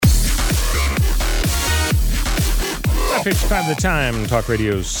Traffic, time to time. Talk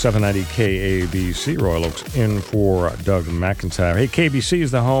Radio's 790 KABC. Royal Oaks in for Doug McIntyre. Hey, KBC is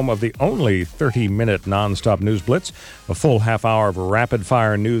the home of the only 30-minute nonstop news blitz. A full half hour of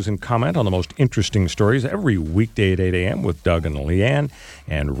rapid-fire news and comment on the most interesting stories every weekday at 8 a.m. with Doug and Leanne.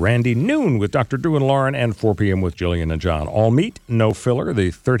 And Randy, noon with Dr. Drew and Lauren, and 4 p.m. with Jillian and John. All meet, no filler.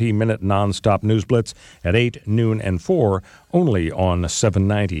 The 30-minute nonstop news blitz at 8, noon, and 4, only on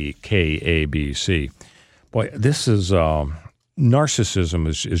 790 KABC. Boy, this is narcissism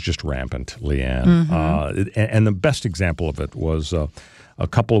is just rampant, Leanne. Mm-hmm. And the best example of it was a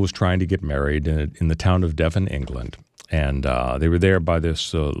couple was trying to get married in the town of Devon, England, and they were there by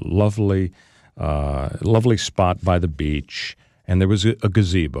this lovely spot by the beach, and there was a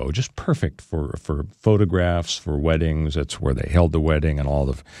gazebo, just perfect for photographs, for weddings. That's where they held the wedding, and all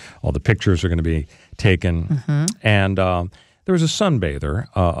the pictures are going to be taken, mm-hmm. and. There was a sunbather,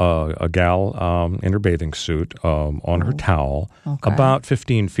 a gal in her bathing suit on her towel, about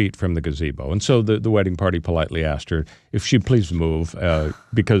 15 feet from the gazebo. And so the wedding party politely asked her if she'd please move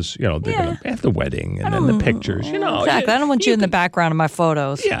because, they're going to have the wedding and then the pictures. Exactly. I don't want you in the background of my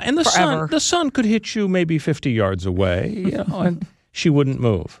photos. Yeah, and the sun could hit you maybe 50 yards away, and she wouldn't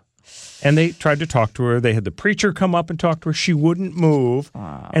move. And they tried to talk to her. They had the preacher come up and talk to her. She wouldn't move.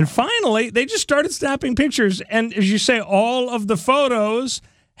 Wow. And finally, they just started snapping pictures. And as you say, all of the photos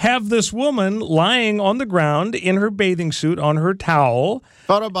have this woman lying on the ground in her bathing suit on her towel.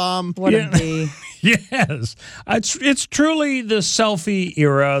 Photobomb. What a bee. Yes. It's truly the selfie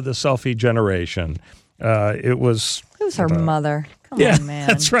era, the selfie generation. It was... Who's her mother? Come on, man.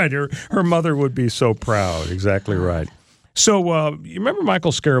 That's right. Her mother would be so proud. Exactly right. So you remember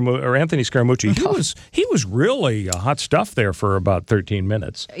Anthony Scaramucci? He was really hot stuff there for about 13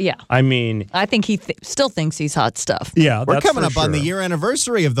 minutes. Yeah. I mean... I think he still thinks he's hot stuff. Yeah, We're coming up on the year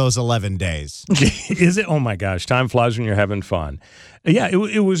anniversary of those 11 days. Is it? Oh, my gosh. Time flies when you're having fun. Yeah,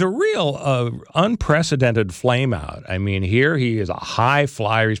 it was a real unprecedented flame out. I mean, here he is a high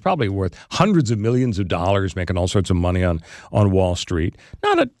flyer. He's probably worth hundreds of millions of dollars, making all sorts of money on Wall Street.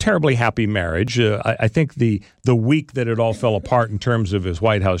 Not a terribly happy marriage. I think the week that it all fell apart in terms of his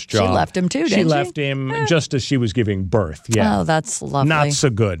White House job. She left him too, didn't she? She left him just as she was giving birth. Yeah. Oh, that's lovely. Not so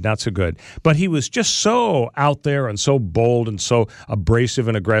good. But he was just so out there and so bold and so abrasive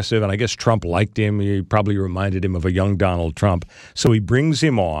and aggressive. And I guess Trump liked him. He probably reminded him of a young Donald Trump. So he brings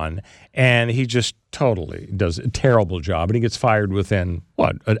him on, and he just totally does a terrible job. And he gets fired within,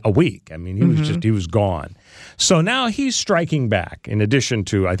 a week. I mean, he was gone. So now he's striking back. In addition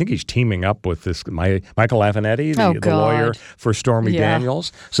to, I think he's teaming up with this Michael Avenatti, the lawyer for Stormy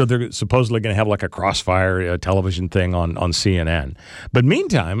Daniels. So they're supposedly going to have like a crossfire television thing on CNN. But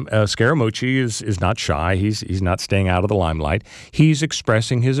meantime, Scaramucci is not shy. He's not staying out of the limelight. He's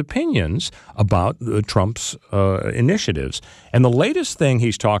expressing his opinions about Trump's initiatives. And the latest thing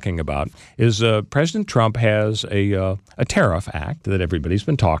he's talking about is President Trump has a tariff act that everybody's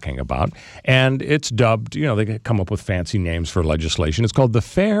been talking about, and it's dubbed, they come up with fancy names for legislation. It's called the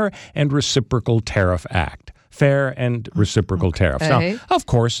Fair and Reciprocal Tariff Act. Fair and Reciprocal Tariffs. Now, of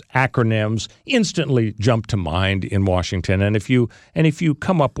course, acronyms instantly jump to mind in Washington, and if you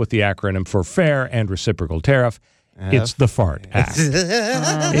come up with the acronym for Fair and Reciprocal Tariff, it's the FART Act.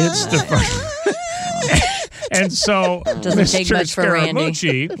 It's the FART. And so Mr.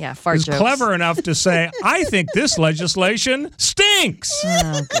 Scaramucci is clever enough to say, I think this legislation stinks.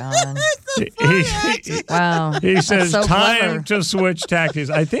 Oh, God. Wow. He says, so time to switch tactics.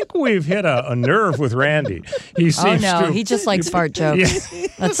 I think we've hit a nerve with Randy. He just likes fart jokes. Yeah.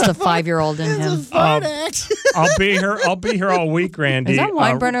 That's the 5-year-old in him. I'll be here all week, Randy. Is that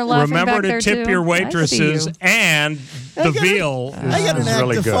Weinbrenner laughing remember back there, to tip too? your waitresses, and the veal is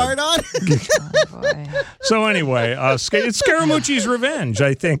really good. Fart on. Oh, boy. So anyway, it's Scaramucci's revenge.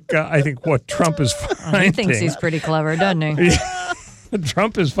 I think what Trump is finding. He thinks he's pretty clever, doesn't he?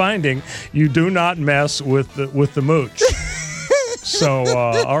 Trump is finding you do not mess with the mooch. So,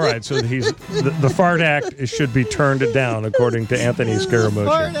 all right. So the FART Act should be turned down, according to Anthony Scaramucci.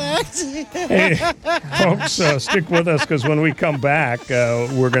 FART Act. Hey, folks, stick with us, because when we come back,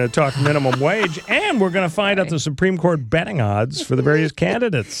 we're going to talk minimum wage, and we're going to find out the Supreme Court betting odds for the various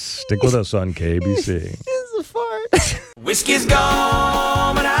candidates. Stick with us on KBC. It's a fart. Whiskey's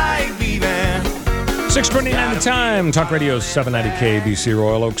gone, but I ain't leaving. 6:29 the time. Talk Radio 790 KBC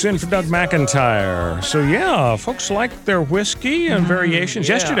Royal Oaks in for Doug McIntyre. So, yeah, folks like their whiskey and variations.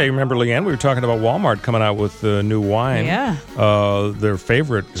 Yeah. Yesterday, remember, Leanne, we were talking about Walmart coming out with new wine. Yeah. Their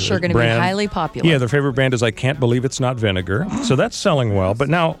favorite Sure going to be highly popular. Yeah, their favorite brand is I Can't Believe It's Not Vinegar. So that's selling well. But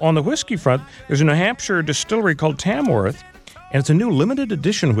now, on the whiskey front, there's a New Hampshire distillery called Tamworth, and it's a new limited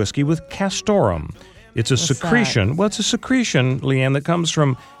edition whiskey with Castorum. It's a secretion. Well, it's a secretion, Leanne, that comes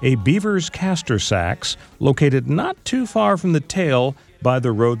from a beaver's castor sacs located not too far from the tail by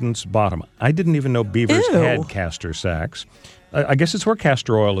the rodent's bottom. I didn't even know beavers had castor sacs. I guess it's where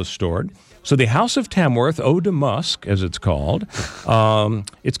castor oil is stored. So the House of Tamworth Eau de Musk, as it's called,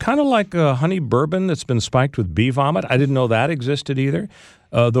 it's kind of like a honey bourbon that's been spiked with bee vomit. I didn't know that existed either.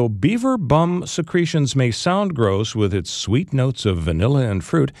 Though beaver bum secretions may sound gross with its sweet notes of vanilla and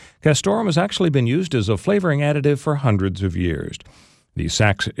fruit, castoreum has actually been used as a flavoring additive for hundreds of years. The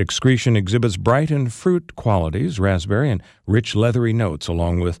sac excretion exhibits bright and fruit qualities, raspberry, and rich leathery notes,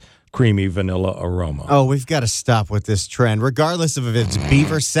 along with creamy vanilla aroma. Oh, we've got to stop with this trend. Regardless of if it's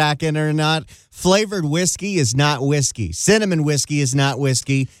beaver sack in it or not, flavored whiskey is not whiskey. Cinnamon whiskey is not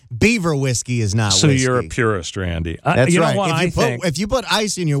whiskey. Beaver whiskey is not So whiskey. you're a purist, Randy. That's you right. know what If you put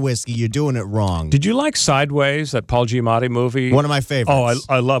ice in your whiskey, you're doing it wrong. Did you like Sideways, that Paul Giamatti movie? One of my favorites.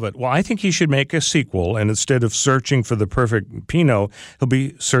 Oh, I love it. Well, I think he should make a sequel, and instead of searching for the perfect Pinot, he'll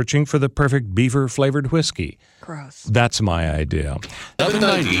be searching for the perfect beaver-flavored whiskey. Gross. That's my idea.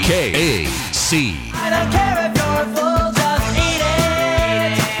 790 KAC. I don't care if you're full, just eat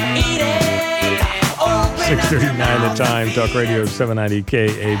it. Open 6:39 the time. Talk Radio 790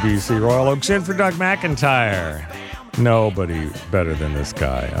 KABC. Royal Oaks in for Doug McIntyre. Nobody better than this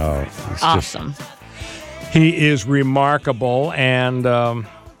guy. Oh, he's Awesome. He is remarkable, and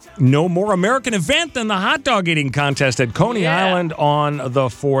no more American event than the hot dog eating contest at Coney Island on the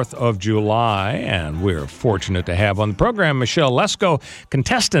 4th of July. And we're fortunate to have on the program Michelle Lesko,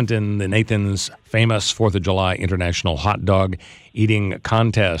 contestant in the Nathan's famous 4th of July International Hot Dog Eating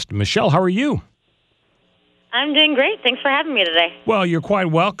Contest. Michelle, how are you? I'm doing great. Thanks for having me today. Well, you're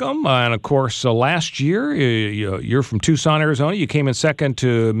quite welcome. And of course, last year, you're from Tucson, Arizona. You came in second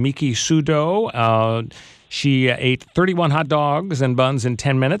to Miki Sudo. She ate 31 hot dogs and buns in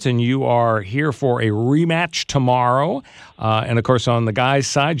 10 minutes, and you are here for a rematch tomorrow. And, of course, on the guys'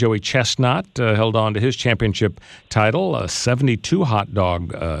 side, Joey Chestnut held on to his championship title, 72 hot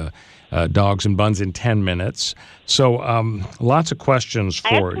dogs and buns in 10 minutes. So lots of questions for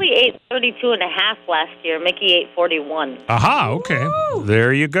I actually ate 32 and a half last year. Mickey ate 41. Aha, okay.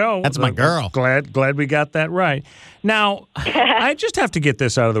 There you go. That's my girl. Glad we got that right. Now, I just have to get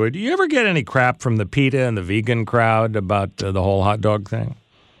this out of the way. Do you ever get any crap from the PETA and the vegan crowd about the whole hot dog thing?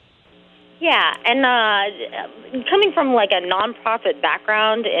 Yeah, and coming from like a nonprofit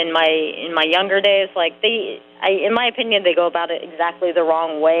background in my younger days, like in my opinion, they go about it exactly the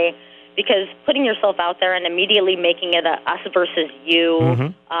wrong way. Because putting yourself out there and immediately making it a us versus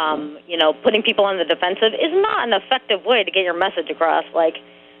you, putting people on the defensive is not an effective way to get your message across.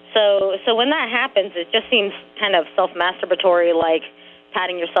 So when that happens, it just seems kind of self-masturbatory, like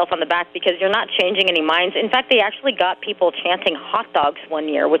patting yourself on the back because you're not changing any minds. In fact, they actually got people chanting hot dogs one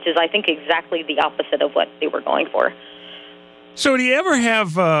year, which is, I think, exactly the opposite of what they were going for. So do you ever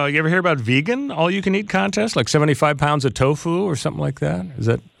have, you ever hear about vegan all-you-can-eat contests, like 75 pounds of tofu or something like that? Is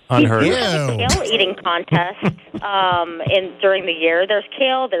that unheard of? There's a kale eating contest during the year. There's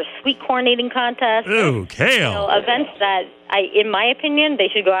kale. There's sweet corn eating contests. Ooh, kale. Events that, in my opinion, they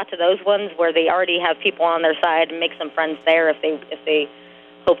should go out to those ones where they already have people on their side and make some friends there if they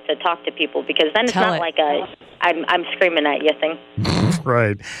hope to talk to people, because then it's not like a I'm screaming at you thing.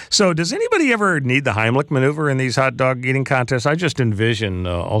 Right. So does anybody ever need the Heimlich maneuver in these hot dog eating contests? I just envision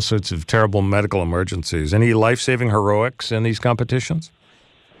all sorts of terrible medical emergencies. Any life-saving heroics in these competitions?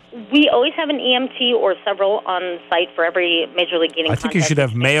 We always have an EMT or several on site for every Major League Eating contest. I think you should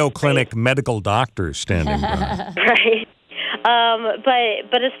have Mayo Clinic medical doctors standing by. Right.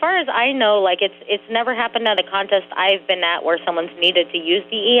 But as far as I know, like it's never happened at a contest I've been at where someone's needed to use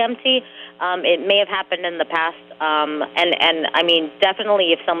the EMT. It may have happened in the past, and I mean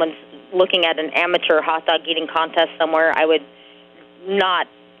definitely if someone's looking at an amateur hot dog eating contest somewhere, I would not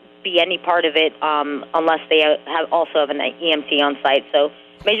be any part of it unless they also have an EMT on site. So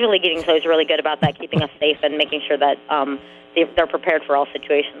Major League Eating is always really good about that, keeping us safe and making sure that they're prepared for all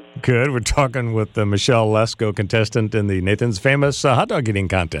situations. Good. We're talking with Michelle Lesko, contestant in the Nathan's famous hot dog eating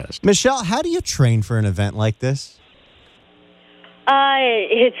contest. Michelle, how do you train for an event like this?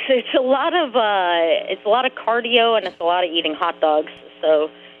 It's a lot of cardio and it's a lot of eating hot dogs. So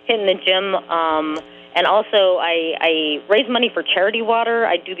hitting the gym, and also I raise money for Charity Water.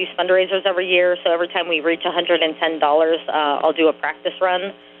 I do these fundraisers every year. So every time we reach $110, I'll do a practice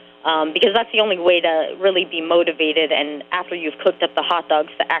run. Because that's the only way to really be motivated and after you've cooked up the hot dogs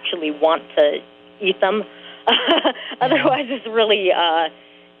to actually want to eat them. Otherwise, it's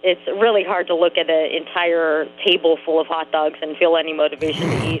really hard to look at an entire table full of hot dogs and feel any motivation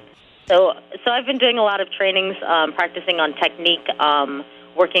to eat. So I've been doing a lot of trainings, practicing on technique,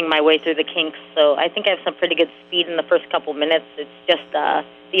 working my way through the kinks. So I think I have some pretty good speed in the first couple minutes. It's just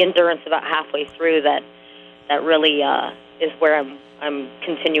the endurance about halfway through that really is where I'm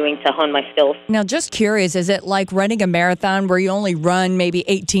continuing to hone my skills. Now, just curious, is it like running a marathon where you only run maybe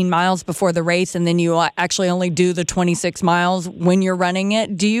 18 miles before the race and then you actually only do the 26 miles when you're running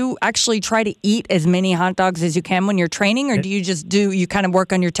it? Do you actually try to eat as many hot dogs as you can when you're training, or do you just you kind of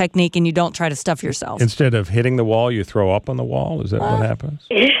work on your technique and you don't try to stuff yourself? Instead of hitting the wall, you throw up on the wall? Is that what happens?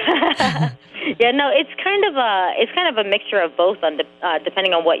 Yeah, no, it's kind of a mixture of both,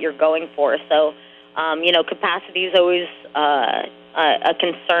 depending on what you're going for. So, capacity is always a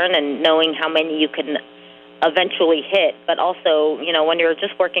concern, and knowing how many you can eventually hit. But also, when you're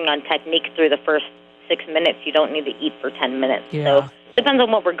just working on technique through the first 6 minutes, you don't need to eat for 10 minutes. Yeah. So it depends on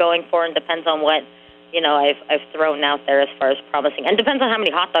what we're going for, and depends on what I've thrown out there as far as promising, and depends on how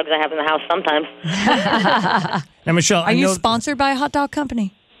many hot dogs I have in the house sometimes. Now, Michelle, Are you sponsored by a hot dog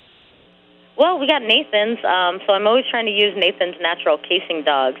company? Well, we got Nathan's, so I'm always trying to use Nathan's natural casing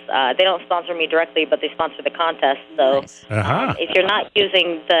dogs. They don't sponsor me directly, but they sponsor the contest. So Nice. if you're not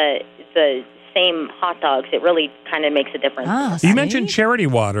using the same hot dogs, it really kind of makes a difference. You mentioned Charity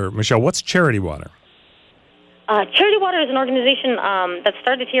Water, Michelle. What's Charity Water? Charity Water is an organization that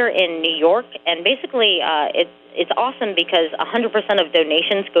started here in New York, and basically it's awesome because 100% of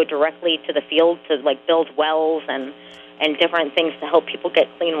donations go directly to the field to build wells and different things to help people get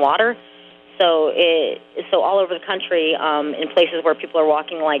clean water. So all over the country, in places where people are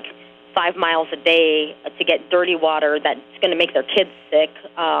walking 5 miles a day to get dirty water that's going to make their kids sick,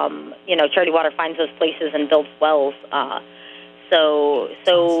 Charity Water finds those places and builds wells.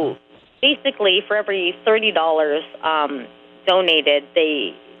 So basically, for every $30 donated,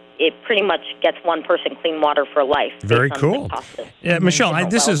 it pretty much gets one person clean water for life. Very cool. Yeah, Michelle,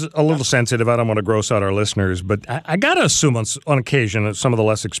 this is a little sensitive. I don't want to gross out our listeners, but I got to assume on occasion that some of the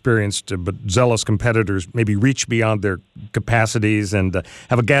less experienced but zealous competitors maybe reach beyond their capacities and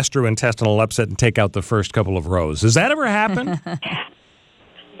have a gastrointestinal upset and take out the first couple of rows. Does that ever happen?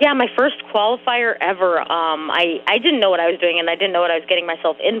 Yeah, my first qualifier ever. I didn't know what I was doing, and I didn't know what I was getting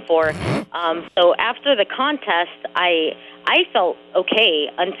myself in for. So after the contest, I felt okay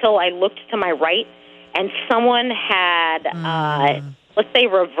until I looked to my right, and someone had, let's say,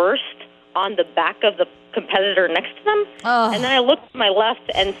 reversed on the back of the competitor next to them. And then I looked to my left,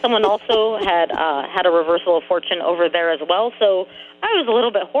 and someone also had a reversal of fortune over there as well. So I was a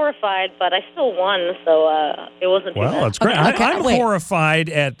little bit horrified, but I still won, so it wasn't too bad. Well, that's great. I'm horrified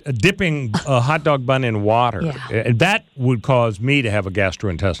at dipping a hot dog bun in water. Yeah. And that would cause me to have a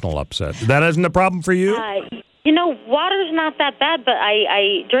gastrointestinal upset. That isn't a problem for you? Water's not that bad, but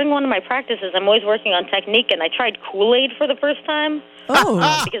I during one of my practices, I'm always working on technique, and I tried Kool-Aid for the first time.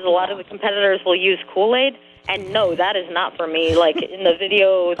 Because a lot of the competitors will use Kool-Aid. And no, that is not for me. In the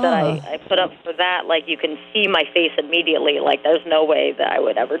video that I put up for that, you can see my face immediately. There's no way that I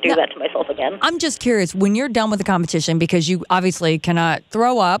would ever do that to myself again. I'm just curious, when you're done with the competition, because you obviously cannot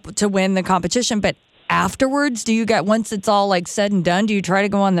throw up to win the competition, but afterwards, once it's all said and done, do you try to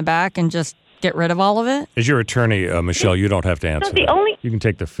go on the back and just get rid of all of it? As your attorney, Michelle, you don't have to answer that. You can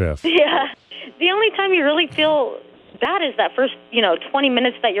take the fifth. Yeah. The only time you really feel bad is that first, 20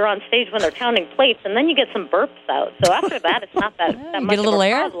 minutes that you're on stage when they're counting plates, and then you get some burps out. So after that, it's not that much get a little of a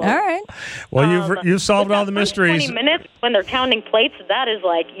air? problem. All right. Well, you've solved all the mysteries. 20 minutes when they're counting plates, that is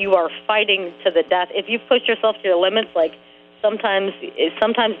you are fighting to the death. If you push yourself to your limits, sometimes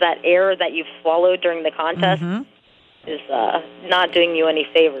that air that you've swallowed during the contest is not doing you any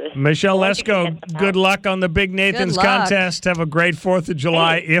favors. Michelle Lesko, good luck on the Big Nathan's contest. Have a great 4th of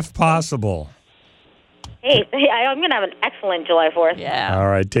July, if possible. Hey, I'm going to have an excellent July 4th. Yeah. All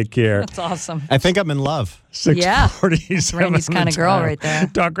right, take care. That's awesome. I think I'm in love. 6:47. Randy's kind of girl right there.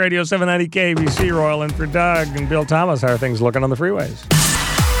 Talk Radio 790 KBC, Royal in for Doug and Bill Thomas. How are things looking on the freeways?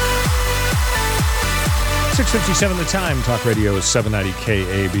 6:57 the time. Talk Radio 790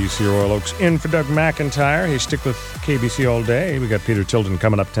 KABC, Royal Oaks in for Doug McIntyre. Hey, stick with KBC all day. We got Peter Tilden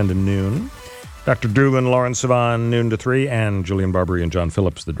coming up 10 to noon. Dr. Dugan, Lauren Sivan, noon to 3, and Julian Barbary and John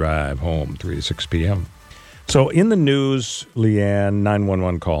Phillips, The Drive Home, 3 to 6 p.m. So in the news, Leanne,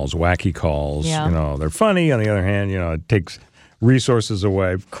 911 calls, wacky calls. Yeah. They're funny. On the other hand, it takes resources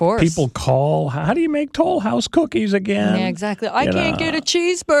away. Of course. People call, how do you make Toll House cookies again? Yeah, exactly. I can't get a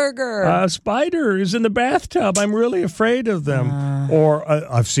cheeseburger. A spider is in the bathtub. I'm really afraid of them. Or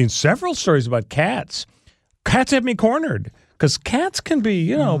I've seen several stories about cats. Cats have me cornered. Because cats can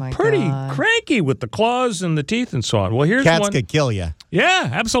be, pretty cranky with the claws and the teeth and so on. Well, here's Cats one. could kill you. Yeah,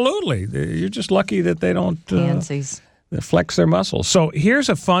 absolutely. You're just lucky that they don't Fancies. flex their muscles. So here's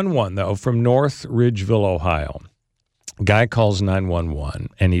a fun one, though, from North Ridgeville, Ohio. Guy calls 911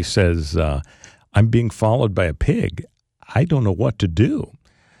 and he says, I'm being followed by a pig. I don't know what to do.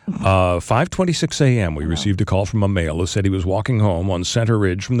 5:26 a.m. we received a call from a male who said he was walking home on Center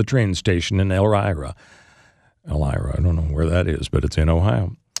Ridge from the train station in Elmira. Elmira, I don't know where that is, but it's in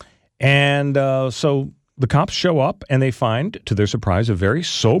Ohio. And so the cops show up and they find, to their surprise, a very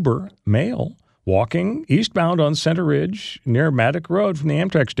sober male walking eastbound on Center Ridge near Maddock Road from the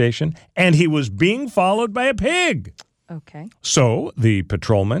Amtrak station, and he was being followed by a pig. Okay. So the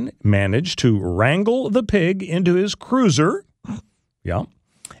patrolman managed to wrangle the pig into his cruiser. Yeah.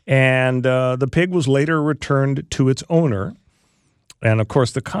 And the pig was later returned to its owner. And, of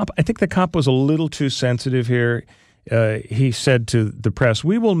course, I think the cop was a little too sensitive here. He said to the press,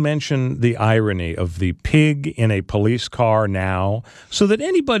 we will mention the irony of the pig in a police car now so that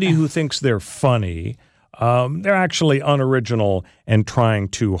anybody who thinks they're funny, they're actually unoriginal and trying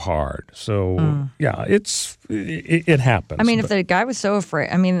too hard. So, yeah, it happens. I mean, if the guy was so afraid,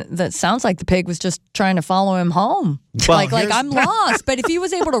 that sounds like the pig was just trying to follow him home. Well, like I'm lost. But if he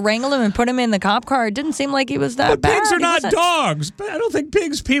was able to wrangle him and put him in the cop car, it didn't seem like he was that But bad. pigs are He not wasn't- dogs. I don't think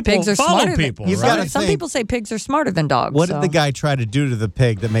pigs Pigs are follow smarter people, You've right? gotta Some think. people say pigs are smarter than dogs. What so. did the guy try to do to the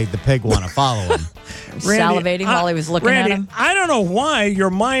pig that made the pig want to follow him? Salivating while he was looking Randy, at him? I don't know why your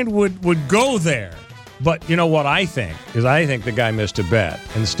mind would go there. But you know what I think is I think the guy missed a bet.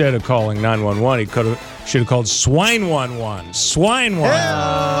 Instead of calling 911, he should have called Swine 11. Swine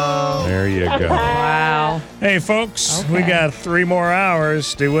 11. There you go. Wow. Hey, folks, we Okay. got 3 more hours.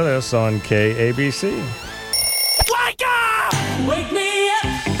 Stay with us on KABC. Wake me up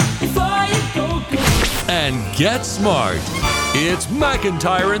before you go. And get smart. It's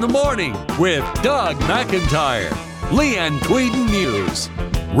McIntyre in the Morning with Doug McIntyre, Leanne Tweeden News,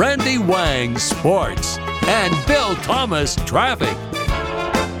 Randy Wang Sports, and Bill Thomas Traffic.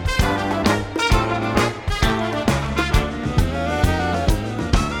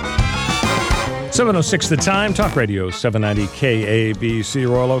 .706 the time. Talk Radio 790 KABC.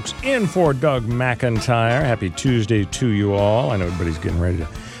 Royal Oaks in for Doug McIntyre. Happy Tuesday to you all. I know everybody's getting ready to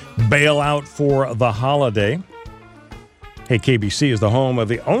bail out for the holiday. Hey, KBC is the home of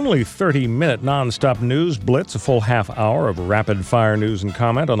the only 30-minute nonstop news blitz, a full half hour of rapid-fire news and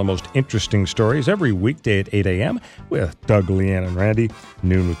comment on the most interesting stories every weekday at 8 a.m. with Doug, Leanne, and Randy,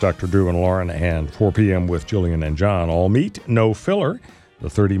 noon with Dr. Drew and Lauren, and 4 p.m. with Jillian and John. All meet, no filler. The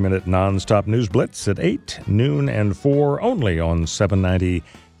 30-minute nonstop news blitz at 8, noon, and 4 only on 790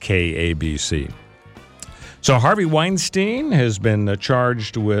 KABC. So Harvey Weinstein has been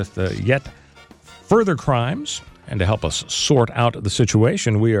charged with yet further crimes. And to help us sort out the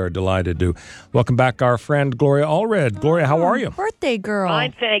situation, we are delighted to welcome back our friend Gloria Allred. Gloria, how are you? Birthday girl.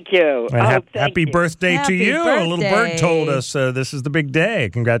 Fine, thank you. And Thank happy you. birthday to Happy you. A little bird birthday. told us this is the big day.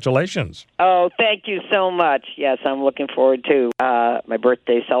 Congratulations. Oh, thank you so much. Yes, I'm looking forward to my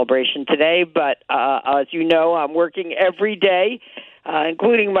birthday celebration today. But as you know, I'm working every day,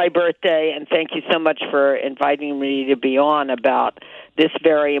 including my birthday. And thank you so much for inviting me to be on about this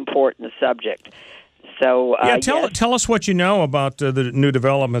very important subject. So, Tell us what you know about the new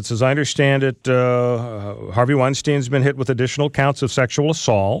developments. As I understand it, Harvey Weinstein's been hit with additional counts of sexual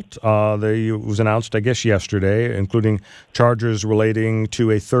assault. It was announced, I guess, yesterday, including charges relating to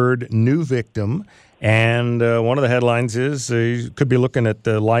a third new victim. And one of the headlines is he could be looking at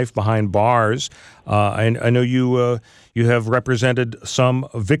life behind bars. I know you have represented some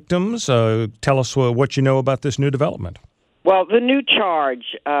victims. Tell us what you know about this new development. Well, the new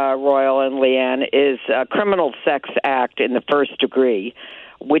charge, Royal and Leanne, is a criminal sex act in the first degree,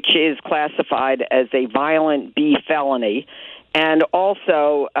 which is classified as a violent B felony, and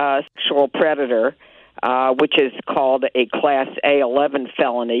also a sexual predator, which is called a Class A11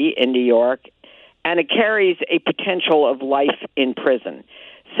 felony in New York, and it carries a potential of life in prison.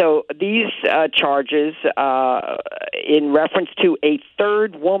 So these charges, in reference to a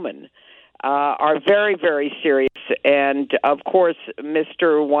third woman, are very, very serious. And, of course,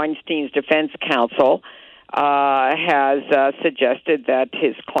 Mr. Weinstein's defense counsel has suggested that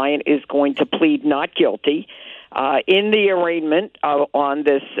his client is going to plead not guilty in the arraignment on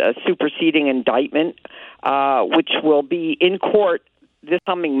this superseding indictment, which will be in court this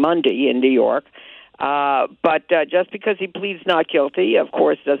coming Monday in New York. But just because he pleads not guilty, of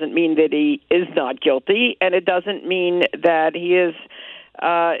course, doesn't mean that he is not guilty, and it doesn't mean that he is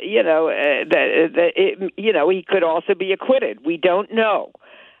he could also be acquitted. We don't know.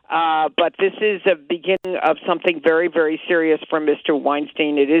 But this is a beginning of something very, very serious for Mr.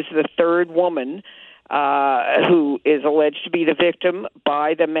 Weinstein. It is the third woman who is alleged to be the victim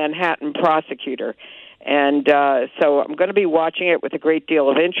by the Manhattan prosecutor. And so I'm going to be watching it with a great deal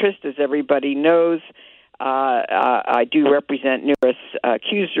of interest. As everybody knows, I do represent numerous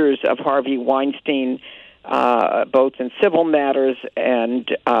accusers of Harvey Weinstein, both in civil matters and,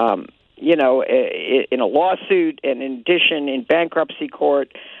 in a lawsuit, and in addition in bankruptcy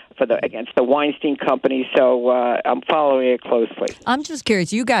court against the Weinstein Company. So I'm following it closely. I'm just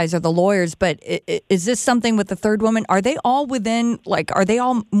curious. You guys are the lawyers, but is this something with the third woman? Are they all are they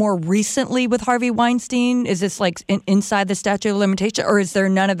all more recently with Harvey Weinstein? Is this inside the statute of limitation, or is there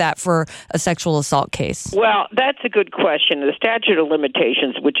none of that for a sexual assault case? Well, that's a good question. The statute of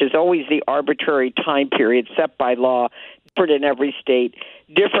limitations, which is always the arbitrary time period set by law, different in every state,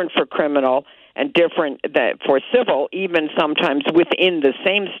 different for criminal, and different for civil, even sometimes within the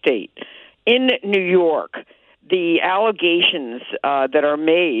same state. In New York, the allegations that are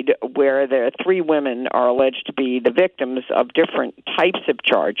made where the three women are alleged to be the victims of different types of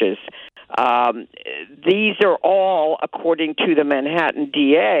charges, these are all, according to the Manhattan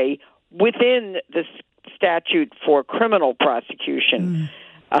DA, within the statute for criminal prosecution.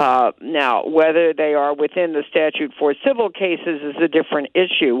 Now, whether they are within the statute for civil cases is a different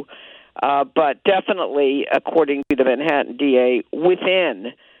issue. But definitely, according to the Manhattan DA,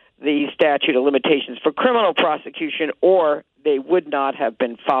 within the statute of limitations for criminal prosecution, or they would not have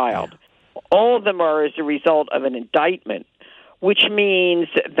been filed. All of them are as a result of an indictment, which means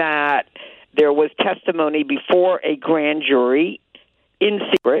that there was testimony before a grand jury in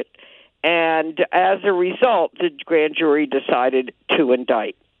secret, and as a result, the grand jury decided to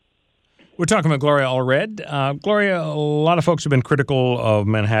indict. We're talking about Gloria Allred. Gloria, a lot of folks have been critical of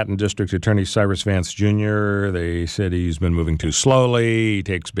Manhattan District Attorney Cyrus Vance Jr. They said he's been moving too slowly. He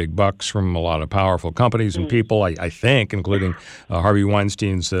takes big bucks from a lot of powerful companies and people, I think, including Harvey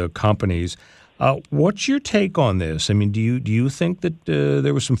Weinstein's companies. What's your take on this? I mean, do you think that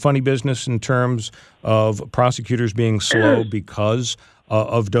there was some funny business in terms of prosecutors being slow because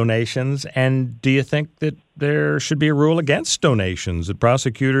of donations? And do you think that there should be a rule against donations, that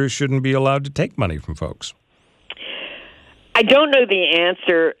prosecutors shouldn't be allowed to take money from folks? I don't know the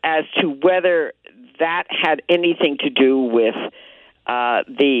answer as to whether that had anything to do with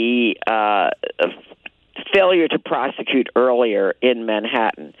the failure to prosecute earlier in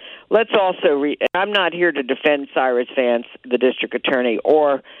Manhattan. Let's also I'm not here to defend Cyrus Vance, the district attorney,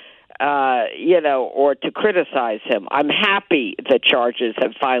 or to criticize him. I'm happy that charges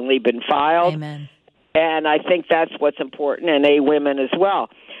have finally been filed. Amen. And I think that's what's important, and women as well.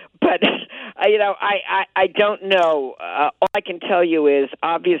 But, I don't know. All I can tell you is,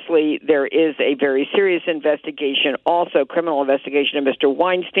 obviously, there is a very serious investigation, also criminal investigation of Mr.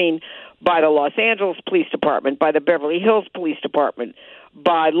 Weinstein by the Los Angeles Police Department, by the Beverly Hills Police Department,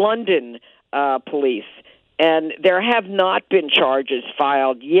 by London police. And there have not been charges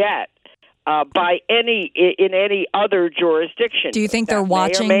filed yet in any other jurisdiction. Do you think they're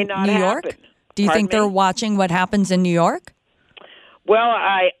watching New York? Do you think they're watching what happens in New York? Well,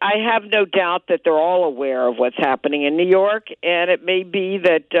 I have no doubt that they're all aware of what's happening in New York, and it may be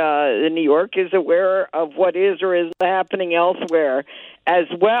that New York is aware of what is or isn't happening elsewhere as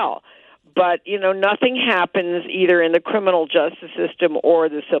well. But, nothing happens either in the criminal justice system or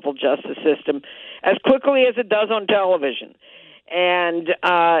the civil justice system as quickly as it does on television. And,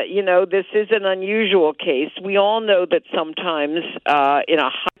 this is an unusual case. We all know that sometimes in a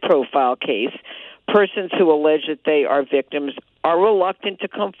high-profile case, persons who allege that they are victims are reluctant to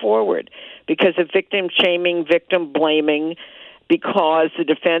come forward because of victim shaming, victim blaming, because the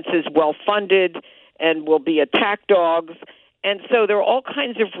defense is well-funded and will be attack dogs. And so there are all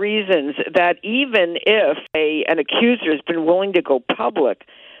kinds of reasons that even if an accuser has been willing to go public,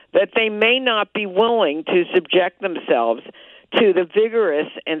 that they may not be willing to subject themselves to the vigorous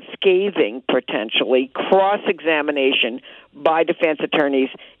and scathing, potentially, cross-examination by defense attorneys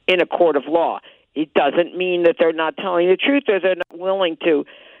in a court of law. It doesn't mean that they're not telling the truth or they're not willing to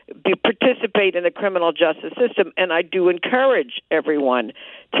participate in the criminal justice system. And I do encourage everyone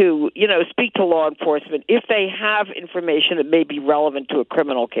to, speak to law enforcement if they have information that may be relevant to a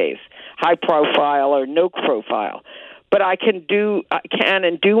criminal case, high profile or no profile. But I can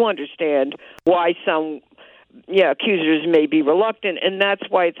and do understand why some accusers may be reluctant, and that's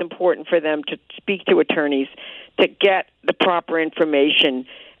why it's important for them to speak to attorneys to get the proper information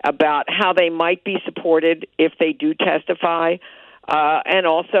about how they might be supported if they do testify, and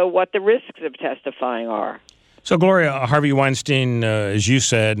also what the risks of testifying are. So, Gloria, Harvey Weinstein, as you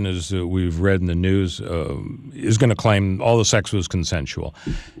said, and as we've read in the news, is going to claim all the sex was consensual.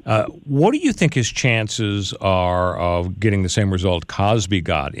 What do you think his chances are of getting the same result Cosby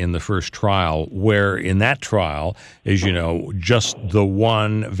got in the first trial, where in that trial, as you know, just the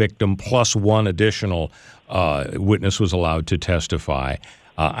one victim plus one additional witness was allowed to testify?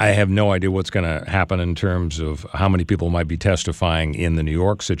 I have no idea what's going to happen in terms of how many people might be testifying in the New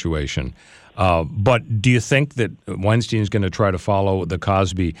York situation. But do you think that Weinstein is going to try to follow the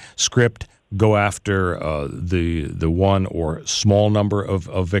Cosby script, go after the one or small number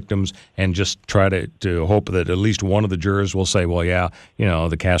of victims, and just try to hope that at least one of the jurors will say, well, yeah,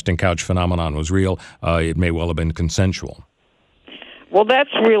 the casting couch phenomenon was real. It may well have been consensual. Well,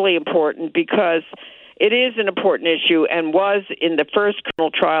 that's really important because it is an important issue and was in the first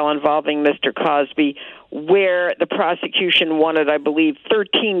criminal trial involving Mr. Cosby, where the prosecution wanted, I believe,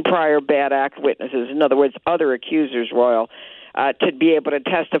 13 prior bad act witnesses, in other words, other accusers, Royal, to be able to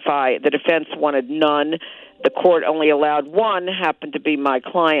testify. The defense wanted none. The court only allowed one, happened to be my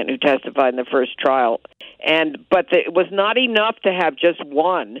client who testified in the first trial. But it was not enough to have just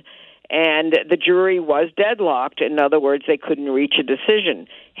one, and the jury was deadlocked. In other words, they couldn't reach a decision.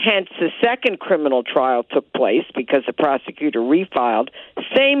 Hence, the second criminal trial took place because the prosecutor refiled.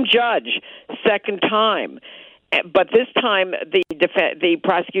 Same judge, second time. But this time, the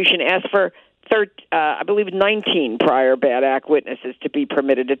prosecution asked for I believe 19 prior bad act witnesses to be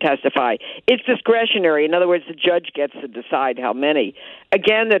permitted to testify. It's discretionary. In other words, the judge gets to decide how many.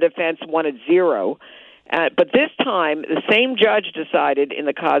 Again, the defense wanted 0. But this time, the same judge decided in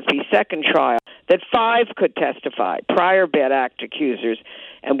the Cosby second trial that 5 could testify, prior bad act accusers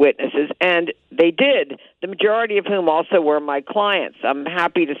and witnesses, and they did, the majority of whom also were my clients. I'm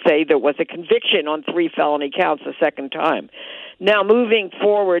happy to say there was a conviction on 3 felony counts the second time. Now, moving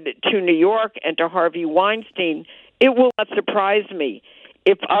forward to New York and to Harvey Weinstein, it will not surprise me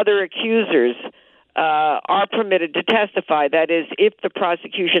if other accusers are permitted to testify. That is, if the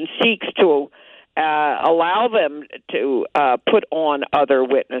prosecution seeks to allow them to put on other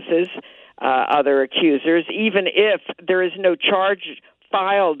witnesses, other accusers, even if there is no charge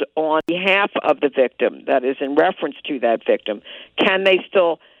filed on behalf of the victim, that is in reference to that victim, can they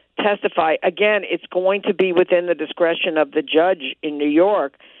still testify? Again, it's going to be within the discretion of the judge in New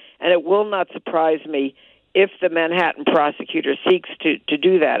York, and it will not surprise me if the Manhattan prosecutor seeks to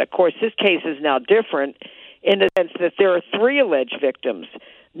do that. Of course, this case is now different in the sense that there are 3 alleged victims,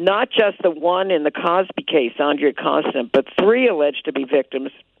 not just the one in the Cosby case, Andrea Constant, but 3 alleged to be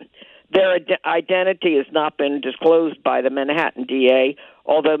victims. Their identity has not been disclosed by the Manhattan DA,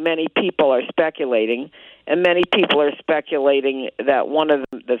 although many people are speculating, and many people are speculating that one of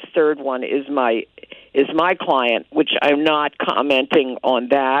them, the third one, is my client, which I'm not commenting on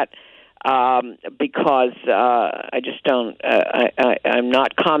that because I just don't. I'm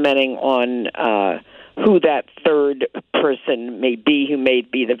not commenting on who that third person may be who may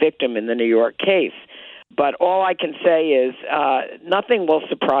be the victim in the New York case. But all I can say is nothing will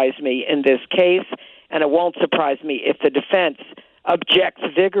surprise me in this case, and it won't surprise me if the defense objects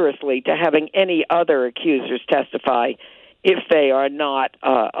vigorously to having any other accusers testify if they are not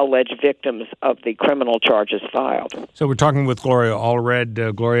alleged victims of the criminal charges filed. So we're talking with Gloria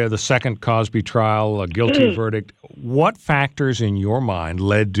Allred. Gloria, the second Cosby trial, a guilty verdict. What factors in your mind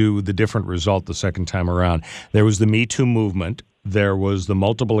led to the different result the second time around? There was the Me Too movement. There was the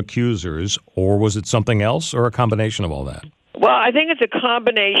multiple accusers, or was it something else, or a combination of all that? Well, I think it's a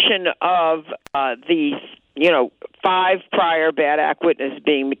combination of the 5 prior bad act witnesses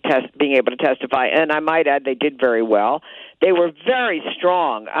being able to testify, and I might add they did very well. They were very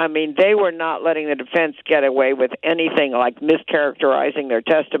strong. I mean, they were not letting the defense get away with anything like mischaracterizing their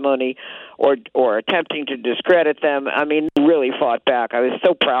testimony or attempting to discredit them. I mean, they really fought back. I was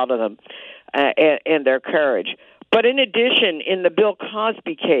so proud of them and their courage. But in addition, in the Bill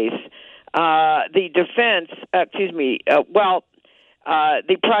Cosby case, the defense,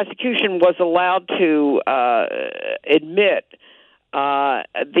 the prosecution was allowed to admit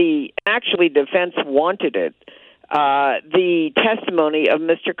the defense wanted it, the testimony of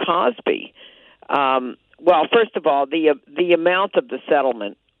Mr. Cosby. First of all, the amount of the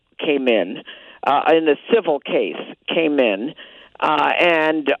settlement came in the civil case came in.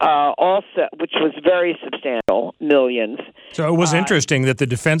 And also, which was very substantial, millions. So it was interesting that the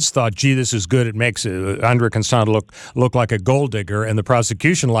defense thought, gee, this is good. It makes Andrea Constant look like a gold digger, and the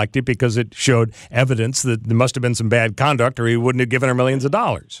prosecution liked it because it showed evidence that there must have been some bad conduct or he wouldn't have given her millions of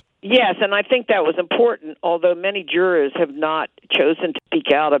dollars. Yes, and I think that was important, although many jurors have not chosen to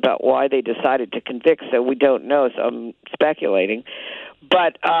speak out about why they decided to convict, so we don't know, so I'm speculating.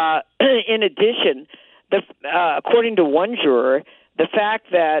 But in addition, according to one juror, the fact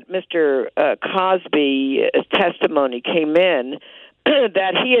that Mr. Cosby's testimony came in,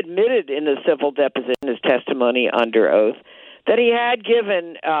 that he admitted in the civil deposition, his testimony under oath, that he had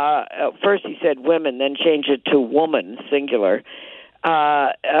given, first he said women, then changed it to woman, singular,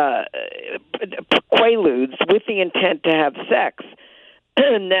 quaaludes with the intent to have sex.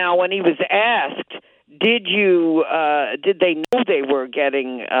 Now, when he was asked, did they know they were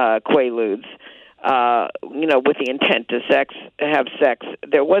getting Quaaludes, with the intent to have sex?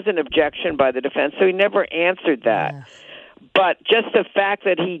 There was an objection by the defense, so he never answered that. Yeah. But just the fact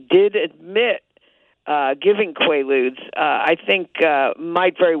that he did admit giving Quaaludes, I think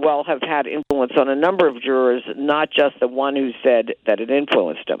might very well have had influence on a number of jurors, not just the one who said that it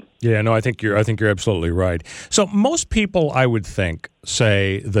influenced him. Yeah, no, I think you're absolutely right. So most people, I would think,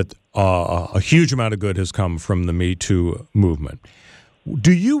 say that a huge amount of good has come from the Me Too movement.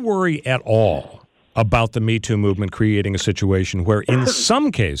 Do you worry at all about the Me Too movement creating a situation where, in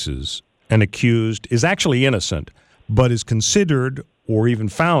some cases, an accused is actually innocent, but is considered or even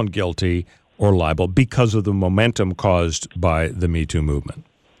found guilty or liable because of the momentum caused by the Me Too movement?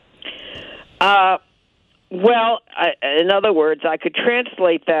 In other words, I could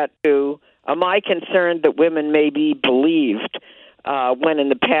translate that to, am I concerned that women may be believed when in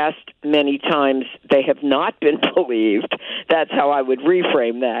the past many times they have not been believed? That's how I would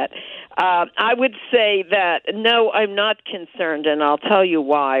reframe that. I would say that, no, I'm not concerned, and I'll tell you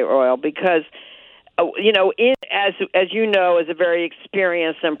why, Royal, because as you know, as a very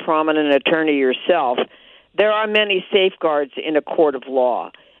experienced and prominent attorney yourself, there are many safeguards in a court of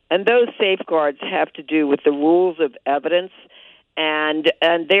law, and those safeguards have to do with the rules of evidence, and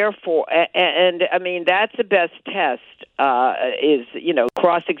therefore, I mean, that's the best test is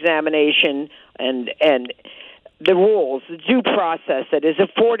cross-examination and the rules, the due process that is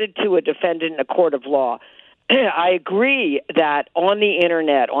afforded to a defendant in a court of law. I agree that on the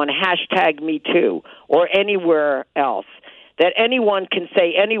internet, on #MeToo or anywhere else, that anyone can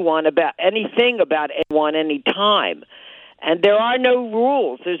say anything about anyone anytime. And there are no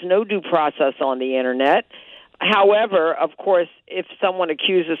rules. There's no due process on the internet. However, of course, if someone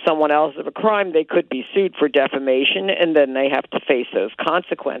accuses someone else of a crime, they could be sued for defamation, and then they have to face those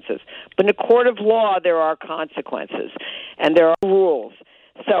consequences. But in a court of law, there are consequences, and there are rules.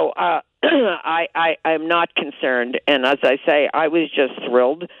 So I'm not concerned, and as I say, I was just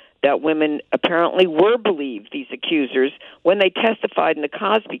thrilled that women apparently were believed, these accusers, when they testified in the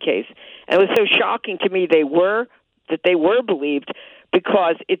Cosby case. And it was so shocking to me they were believed,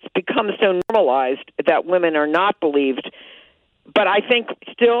 because it's become so normalized that women are not believed. But I think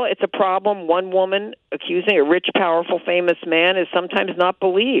still it's a problem. One woman accusing a rich, powerful, famous man is sometimes not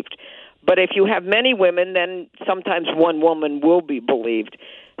believed. But if you have many women, then sometimes one woman will be believed.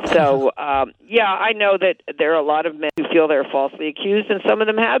 So, I know that there are a lot of men who feel they're falsely accused, and some of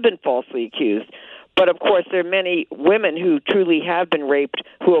them have been falsely accused. But, of course, there are many women who truly have been raped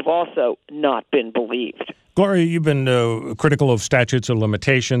who have also not been believed. Gloria, you've been critical of statutes of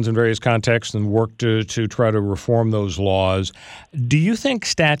limitations in various contexts and worked to try to reform those laws. Do you think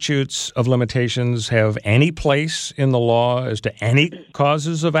statutes of limitations have any place in the law as to any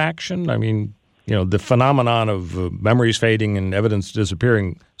causes of action? I mean, the phenomenon of memories fading and evidence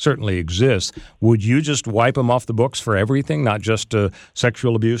disappearing certainly exists. Would you just wipe them off the books for everything, not just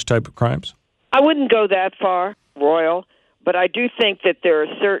sexual abuse type of crimes? I wouldn't go that far, Royal, but I do think that there are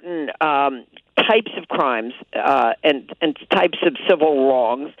certain types of crimes and types of civil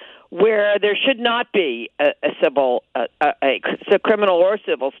wrongs where there should not be a criminal or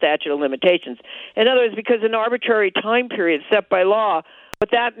civil statute of limitations. In other words, because an arbitrary time period set by law,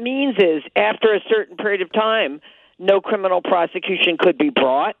 what that means is after a certain period of time, no criminal prosecution could be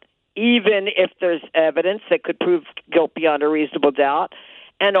brought, even if there's evidence that could prove guilt beyond a reasonable doubt,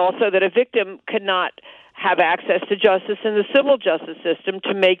 and also that a victim could not have access to justice in the civil justice system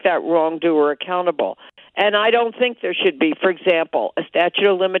to make that wrongdoer accountable. And I don't think there should be, for example, a statute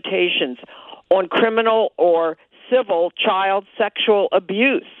of limitations on criminal or civil child sexual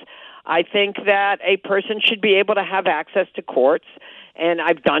abuse. I think that a person should be able to have access to courts, and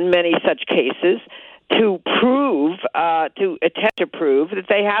I've done many such cases, to attempt to prove that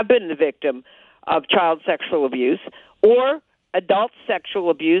they have been the victim of child sexual abuse or adult sexual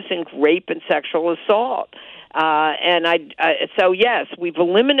abuse and rape and sexual assault. So yes, we've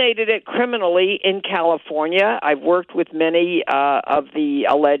eliminated it criminally in California. I've worked with many of the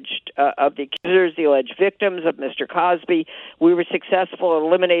accusers, the alleged victims of Mr. Cosby. We were successful in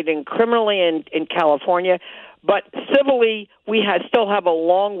eliminating criminally in California, but civilly we still have a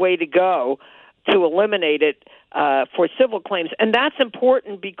long way to go to eliminate it for civil claims. And that's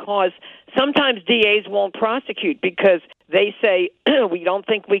important because sometimes DAs won't prosecute because they say, we don't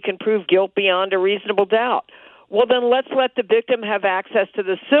think we can prove guilt beyond a reasonable doubt. Well, then let's let the victim have access to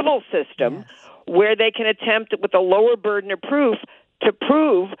the civil system where they can attempt with a lower burden of proof to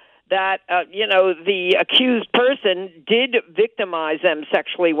prove that the accused person did victimize them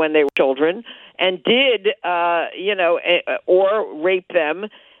sexually when they were children, and did or rape them,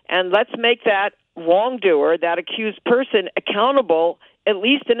 and let's make that wrongdoer, that accused person, accountable, at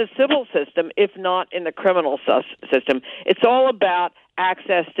least in a civil system, if not in the criminal system. It's all about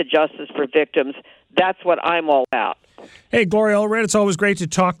access to justice for victims. That's what I'm all about. Hey, Gloria Allred, it's always great to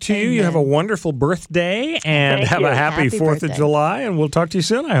talk to you. Amen. You have a wonderful birthday, and Thank have you. a happy 4th of birthday. July, and we'll talk to you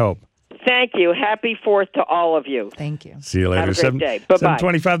soon, I hope. Thank you. Happy 4th to all of you. Thank you. See you later. Have a great day. Bye-bye.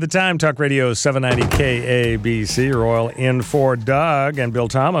 7:25 the time. Talk Radio 790 KABC. Royal in for Doug and Bill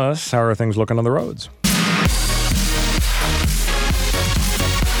Thomas. How are things looking on the roads?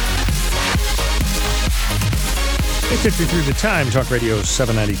 $8:53 the time. Talk Radio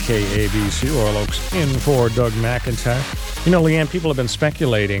 790 KABC. Royal Oaks in for Doug McIntyre. You know, Leanne, people have been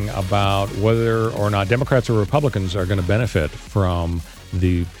speculating about whether or not Democrats or Republicans are going to benefit from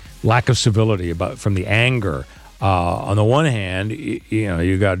the lack of civility, from the anger. On the one hand,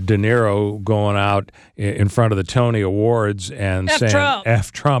 you got De Niro going out in front of the Tony Awards and F saying Trump.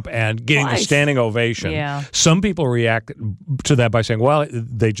 F Trump and getting a Twice. standing ovation. Yeah. Some people react to that by saying, well,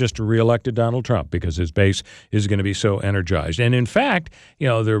 they just reelected Donald Trump because his base is going to be so energized. And in fact,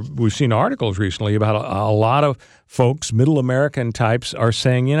 we've seen articles recently about a lot of folks, middle American types, are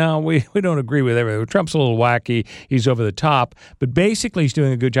saying, we don't agree with everything. Trump's a little wacky. He's over the top. But basically, he's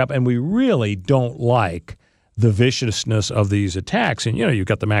doing a good job. And we really don't like the viciousness of these attacks. And, you've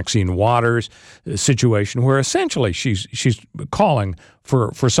got the Maxine Waters situation where essentially she's calling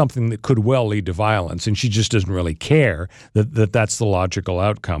for something that could well lead to violence, and she just doesn't really care that's the logical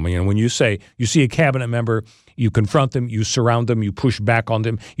outcome. When you see a cabinet member, you confront them, you surround them, you push back on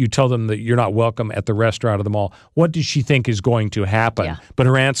them, you tell them that you're not welcome at the restaurant or the mall. What does she think is going to happen? Yeah. But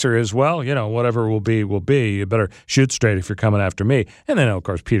her answer is, well, whatever will be, will be. You better shoot straight if you're coming after me. And then, of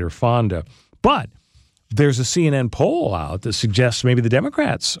course, Peter Fonda. But there's a CNN poll out that suggests maybe the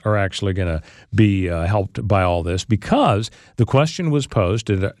Democrats are actually going to be helped by all this, because the question was posed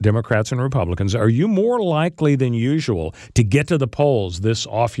to Democrats and Republicans: are you more likely than usual to get to the polls this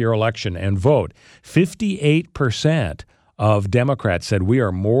off-year election and vote? 58% of Democrats said we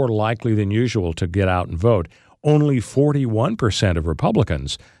are more likely than usual to get out and vote. Only 41% of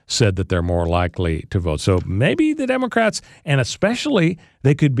Republicans said that they're more likely to vote. So maybe the Democrats, and especially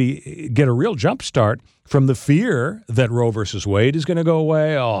they could get a real jump start from the fear that Roe versus Wade is going to go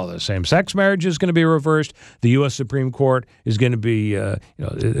away. The same-sex marriage is going to be reversed. The U.S. Supreme Court is going to be,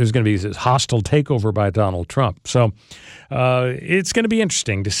 there's going to be this hostile takeover by Donald Trump. So it's going to be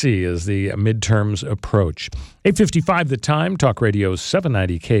interesting to see as the midterms approach. 8:55 the time. Talk Radio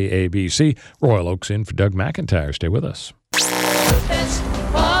 790 KABC. Royal Oaks in for Doug McIntyre. Stay with us. It's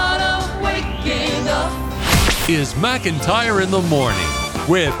part of waking up. Is McIntyre in the Morning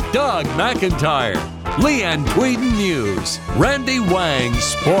with Doug McIntyre, Leanne Tweeden News, Randy Wang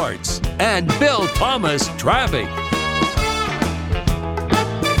Sports, and Bill Thomas Traffic.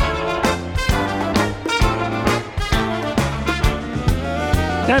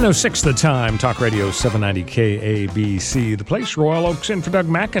 9:06 the time. Talk Radio 790 KABC. The place, Royal Oaks in for Doug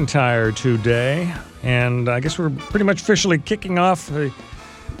McIntyre today. And I guess we're pretty much officially kicking off the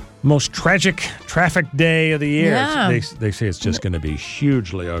most tragic traffic day of the year. Yeah. They say it's just going to be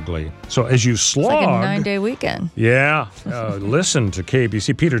hugely ugly. So as you slog... It's like a 9-day weekend. Yeah. Listen to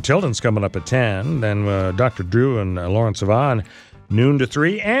KBC. Peter Tilden's coming up at 10. Then Dr. Drew and Lawrence Avon, noon to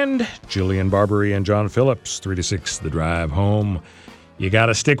 3. And Jillian Barbary and John Phillips, 3 to 6, the drive home. You got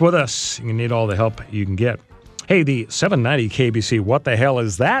to stick with us. You need all the help you can get. Hey, the 790 KBC What the Hell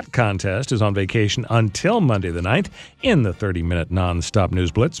Is That contest is on vacation until Monday the 9th in the 30-minute nonstop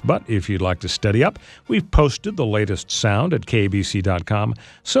news blitz. But if you'd like to study up, we've posted the latest sound at kbc.com.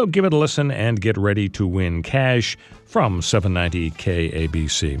 So give it a listen and get ready to win cash from 790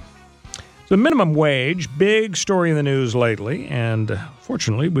 KABC. The minimum wage, big story in the news lately, and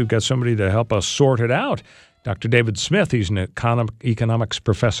fortunately, we've got somebody to help us sort it out. Dr. David Smith, he's an economics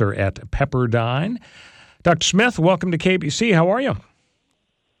professor at Pepperdine. Dr. Smith, welcome to KBC. How are you?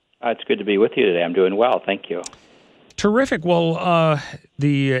 It's good to be with you today. I'm doing well. Thank you. Terrific. Well,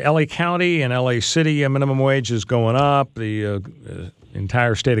 the L.A. County and L.A. City minimum wage is going up. The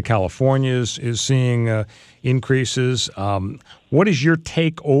entire state of California is seeing increases. What is your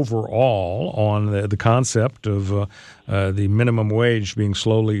take overall on the concept of the minimum wage being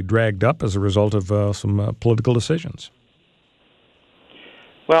slowly dragged up as a result of some political decisions?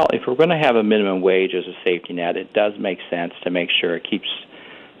 Well, if we're going to have a minimum wage as a safety net, it does make sense to make sure it keeps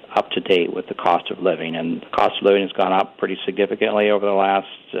up to date with the cost of living. And the cost of living has gone up pretty significantly over the last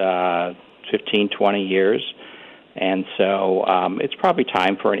 15, 20 years. And so it's probably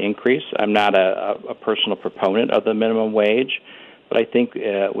time for an increase. I'm not a personal proponent of the minimum wage, but I think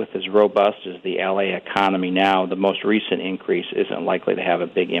with as robust as the LA economy now, the most recent increase isn't likely to have a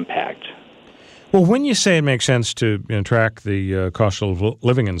big impact. Well, when you say it makes sense to track the cost of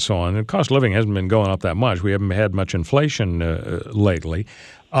living and so on, the cost of living hasn't been going up that much. We haven't had much inflation lately.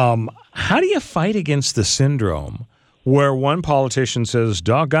 How do you fight against the syndrome where one politician says,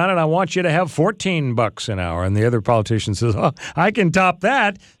 doggone it, I want you to have $14 an hour, and the other politician says, oh, I can top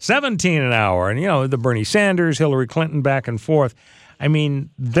that, $17 an hour. And, the Bernie Sanders, Hillary Clinton, back and forth. I mean,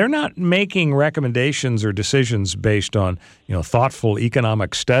 they're not making recommendations or decisions based on, thoughtful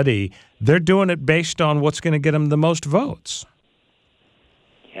economic study. They're doing it based on what's going to get them the most votes.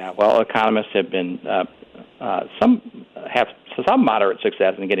 Yeah, well, economists have been some moderate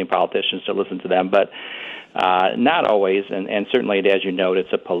success in getting politicians to listen to them, but not always, and certainly, as you note,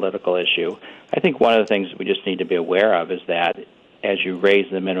 it's a political issue. I think one of the things we just need to be aware of is that as you raise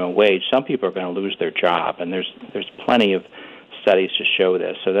the minimum wage, some people are going to lose their job, and there's plenty of studies to show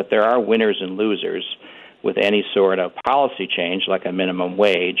this, so that there are winners and losers with any sort of policy change like a minimum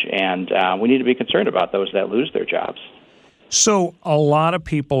wage, and we need to be concerned about those that lose their jobs. So a lot of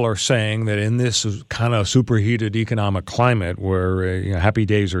people are saying that in this kind of superheated economic climate where happy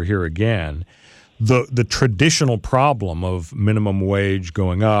days are here again, the traditional problem of minimum wage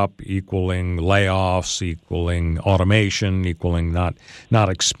going up, equaling layoffs, equaling automation, equaling not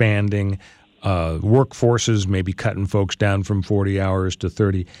expanding, workforces maybe cutting folks down from 40 hours to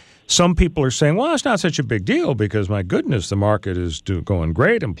 30. Some people are saying, well, it's not such a big deal because, my goodness, the market is going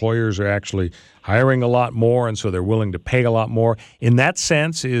great. Employers are actually hiring a lot more, and so they're willing to pay a lot more. In that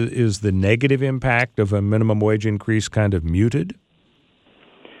sense, is the negative impact of a minimum wage increase kind of muted?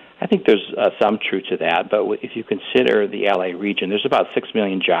 I think there's some truth to that, but if you consider the LA region, there's about 6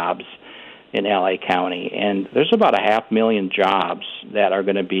 million jobs in LA County, and there's about 500,000 jobs that are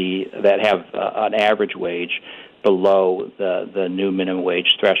going to that have an average wage below the new minimum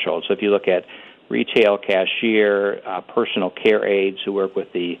wage threshold. So if you look at retail cashier, personal care aides who work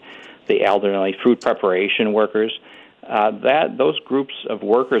with the elderly, food preparation workers, those groups of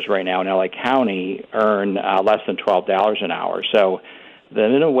workers right now in LA County earn less than $12 an hour. So the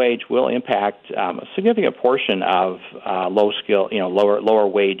minimum wage will impact a significant portion of lower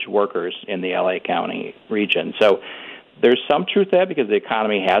wage workers in the LA County region. So there's some truth there because the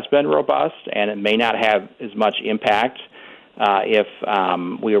economy has been robust, and it may not have as much impact if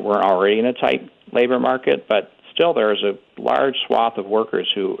we weren't already in a tight labor market. But still, there's a large swath of workers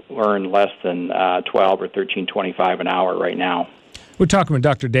who earn less than $12 or $13.25 an hour right now. We're talking with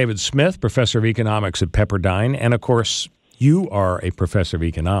Dr. David Smith, professor of economics at Pepperdine, and of course, you are a professor of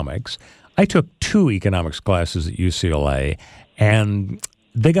economics. I took 2 economics classes at UCLA, and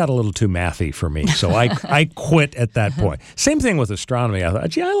they got a little too mathy for me, so I quit at that point. Same thing with astronomy. I thought,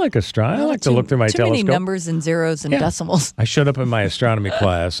 gee, I like astronomy. I like to look through my telescope. Too many numbers and zeros and decimals. I showed up in my astronomy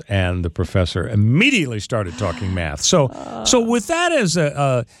class, and the professor immediately started talking math. So with that as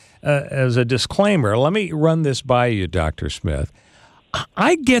a disclaimer, let me run this by you, Dr. Smith.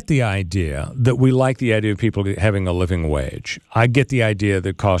 I get the idea that we like the idea of people having a living wage. I get the idea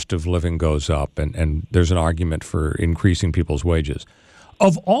that cost of living goes up, and there's an argument for increasing people's wages.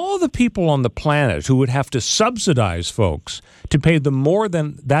 Of all the people on the planet who would have to subsidize folks to pay them more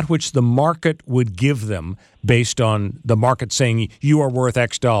than that which the market would give them based on the market saying you are worth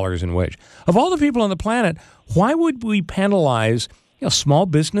X dollars in wage, of all the people on the planet, why would we penalize small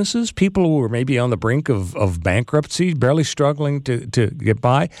businesses, people who are maybe on the brink of bankruptcy, barely struggling to get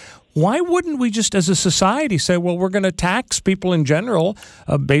by? Why wouldn't we just as a society say, well, we're going to tax people in general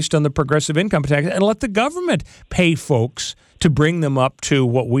based on the progressive income tax and let the government pay folks to bring them up to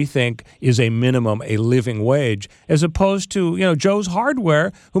what we think is a minimum, a living wage, as opposed to, Joe's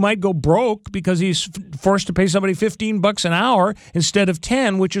Hardware, who might go broke because he's forced to pay somebody $15 an hour instead of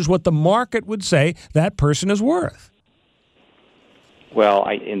 10, which is what the market would say that person is worth. Well,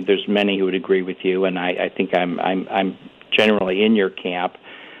 and there's many who would agree with you, and I think I'm generally in your camp.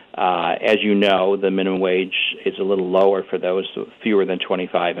 As you know, the minimum wage is a little lower for those fewer than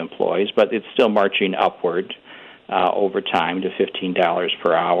 25 employees, but it's still marching upward over time to $15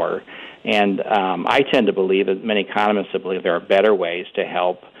 per hour. And I tend to believe that many economists believe there are better ways to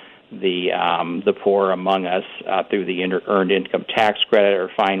help the poor among us through the earned income tax credit, or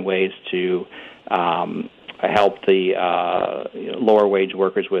find ways to help the lower wage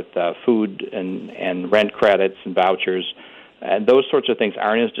workers with food and rent credits and vouchers. And those sorts of things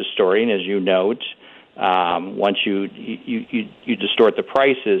aren't as distorting as you note. Once you distort the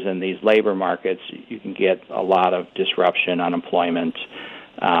prices in these labor markets, you can get a lot of disruption, unemployment,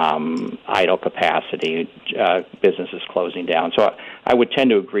 idle capacity, businesses closing down. So I would tend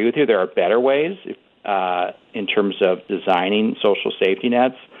to agree with you. There are better ways in terms of designing social safety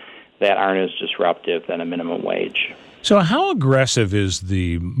nets that aren't as disruptive than a minimum wage. So how aggressive is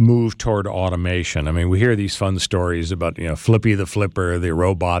the move toward automation? I mean, we hear these fun stories about, Flippy the Flipper, the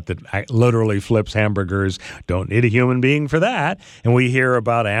robot that literally flips hamburgers. Don't need a human being for that. And we hear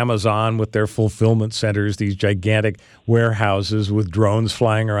about Amazon with their fulfillment centers, these gigantic warehouses with drones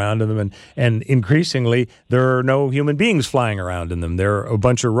flying around in them. And increasingly, there are no human beings flying around in them. They're a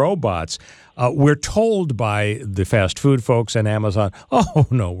bunch of robots. We're told by the fast food folks and Amazon, oh,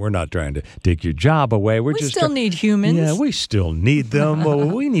 no, we're not trying to take your job away. We just still need humans. Yeah, we still need them.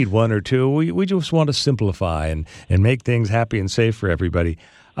 We need one or two. We just want to simplify and make things happy and safe for everybody.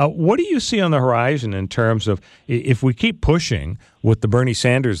 What do you see on the horizon in terms of if we keep pushing with the Bernie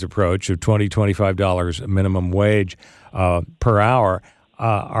Sanders approach of $20, $25 minimum wage per hour?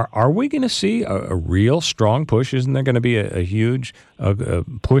 Are we going to see a real strong push? Isn't there going to be a huge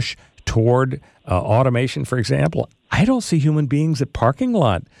push toward automation, for example? I don't see human beings at parking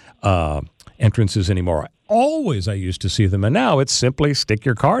lot entrances anymore. I used to see them, and now it's simply stick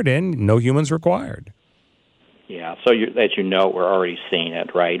your card in, no humans required. Yeah, so as you know, we're already seeing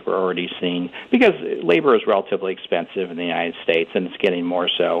it, right? We're already seeing, because labor is relatively expensive in the United States, and it's getting more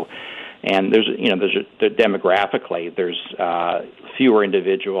so. And demographically, there's fewer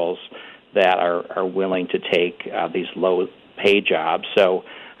individuals that are willing to take these low-pay jobs. So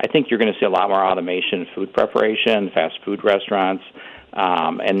I think you're going to see a lot more automation in food preparation, fast food restaurants,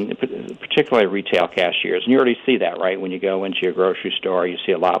 and particularly retail cashiers. And you already see that, right? When you go into your grocery store, you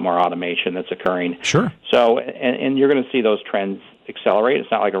see a lot more automation that's occurring. Sure. So, and you're going to see those trends accelerate.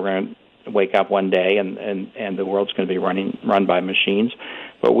 It's not like we're going to wake up one day and the world's going to be run by machines.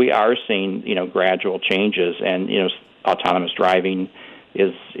 But we are seeing, gradual changes, and, autonomous driving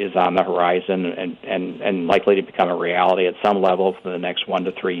is on the horizon and likely to become a reality at some level for the next 1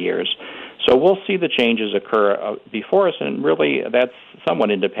 to 3 years. So we'll see the changes occur before us, and really that's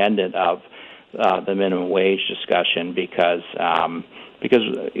somewhat independent of the minimum wage discussion because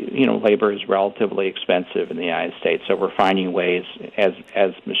labor is relatively expensive in the United States. So we're finding ways as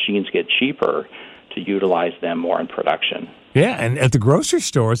machines get cheaper to utilize them more in production. Yeah, and at the grocery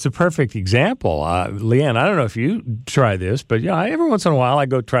store, it's a perfect example. Leanne, I don't know if you try this, but every once in a while I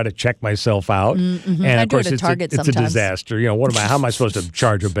go try to check myself out. Mm-hmm. And I of do course, it at Target it's a sometimes. disaster. How am I supposed to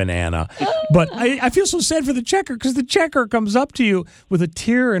charge a banana? But I feel so sad for the checker, because the checker comes up to you with a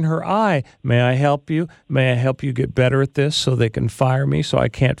tear in her eye. May I help you? May I help you get better at this so they can fire me so I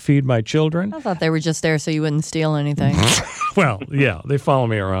can't feed my children? I thought they were just there so you wouldn't steal anything. Well, yeah, they follow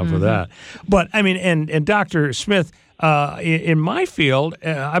me around for that. But, I mean, and Dr. Smith, in my field,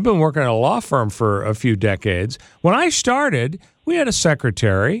 I've been working at a law firm for a few decades. When I started, we had a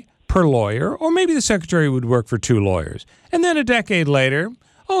secretary per lawyer, or maybe the secretary would work for 2 lawyers. And then a decade later,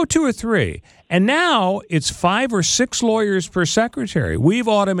 2 or 3. And now it's 5 or 6 lawyers per secretary. We've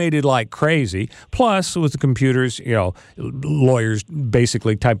automated like crazy. Plus, with the computers, lawyers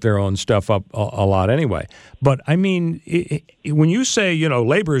basically type their own stuff up a lot anyway. But, I mean, when you say,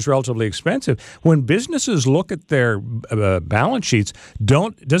 labor is relatively expensive, when businesses look at their balance sheets,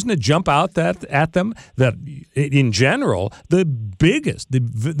 doesn't it jump out at them that, in general, the biggest,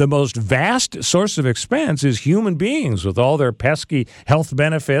 the most vast source of expense is human beings with all their pesky health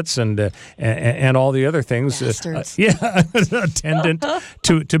benefits and all the other things, attendant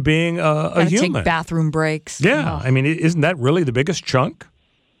to being a human. Take bathroom breaks. Yeah, I mean, isn't that really the biggest chunk?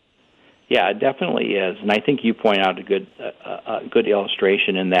 Yeah, it definitely is, and I think you point out a good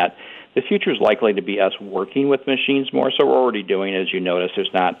illustration in that the future is likely to be us working with machines more. So we're already doing it. As you notice,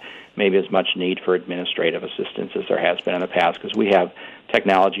 there's not maybe as much need for administrative assistance as there has been in the past, because we have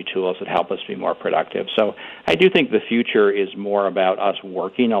technology tools that help us be more productive. So I do think the future is more about us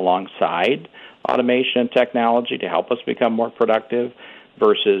working alongside automation and technology to help us become more productive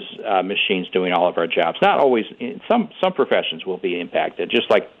versus machines doing all of our jobs. Not always. Some professions will be impacted, just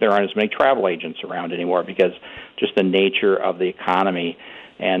like there aren't as many travel agents around anymore, because just the nature of the economy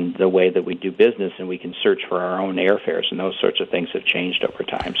and the way that we do business, and we can search for our own airfares, and those sorts of things have changed over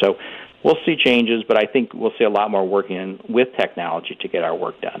time. So we'll see changes, but I think we'll see a lot more working with technology to get our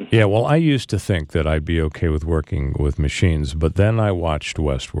work done. Yeah, well, I used to think that I'd be okay with working with machines, but then I watched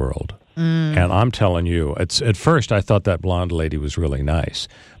Westworld. And I'm telling you, at first I thought that blonde lady was really nice.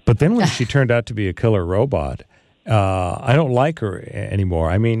 But then when she turned out to be a killer robot, I don't like her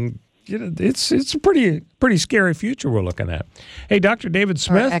anymore. I mean, it's a pretty scary future we're looking at. Hey, Dr. David Or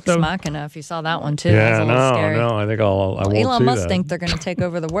Smith. Ex Machina, if you saw that one too. Yeah, That was a little scary. no, I think I won't Elon see Musk that. think they're going to take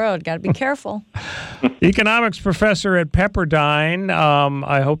over the world. Got to be careful. Economics professor at Pepperdine.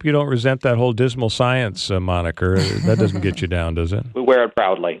 I hope you don't resent that whole dismal science moniker. That doesn't get you down, does it? We wear it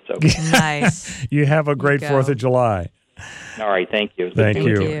proudly. So, Nice. You have a great go. 4th of July. all right, thank you. Thank Thank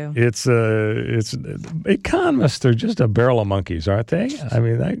you. you. It's economists. They're just a barrel of monkeys, aren't they? I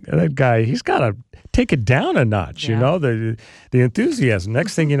mean, that guy. He's got to take it down a notch. You Yeah. know, the enthusiasm.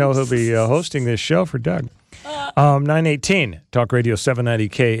 Next thing you know, he'll be hosting this show for Doug. 918 Talk Radio 790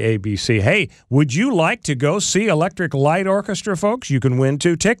 KABC. Hey, would you like to go see Electric Light Orchestra, folks? You can win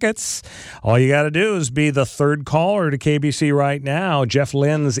 2 tickets. All you got to do is be the third caller to KBC right now. Jeff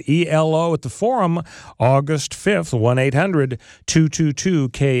Lynn's ELO at the Forum, August 5th,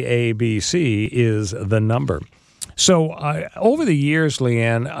 1-800-222-KABC is the number. So over the years,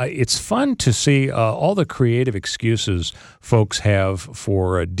 Leanne, it's fun to see all the creative excuses folks have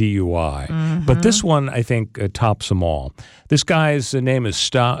for DUI. Mm-hmm. But this one, I think, tops them all. This guy's name is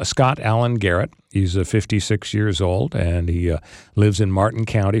Scott Allen Garrett. He's 56 years old, and he lives in Martin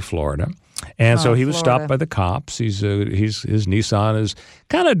County, Florida. And so he was Florida. stopped by the cops. His Nissan is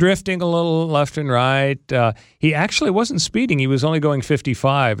kind of drifting a little left and right. He actually wasn't speeding. He was only going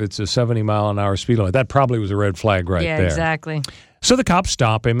 55. It's a 70-mile-an-hour speed limit. That probably was a red flag right Yeah, there. exactly. So the cops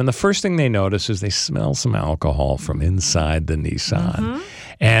stop him, and the first thing they notice is they smell some alcohol from inside the Nissan. Mm-hmm.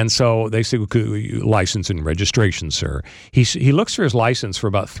 And so they say, license and registration, sir. He looks for his license for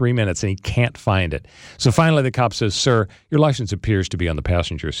about 3 minutes, and he can't find it. So finally the cop says, sir, your license appears to be on the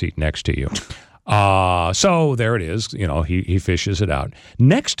passenger seat next to you. So there it is. You know, he fishes it out.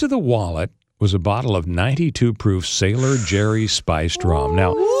 Next to the wallet was a bottle of 92 proof Sailor Jerry spiced rum.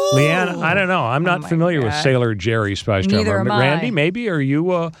 Now, Leanne, I don't know. I'm not my familiar with God. Sailor Jerry spiced Neither rum. am I. Randy, maybe are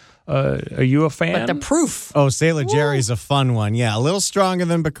you a fan? But the proof. Oh, Sailor Jerry's a fun one. Yeah, a little stronger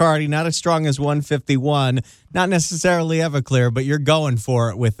than Bacardi, not as strong as 151. Not necessarily Everclear, but you're going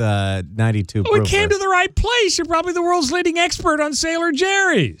for it with 92 we proof. came to the right place. You're probably the world's leading expert on Sailor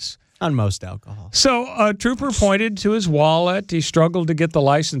Jerry's. On most alcohol. So a trooper pointed to his wallet. He struggled to get the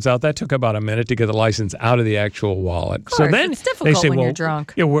license out. That took about a minute to get the license out of the actual wallet. course, So then it's difficult they say, when "Well, you're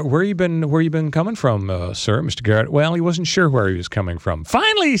drunk." Yeah, where you been coming from, sir, Mr. Garrett?" Well, he wasn't sure where he was coming from.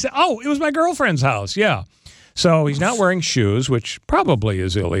 Finally, he said, "Oh, it was my girlfriend's house." Yeah. So he's not wearing shoes, which probably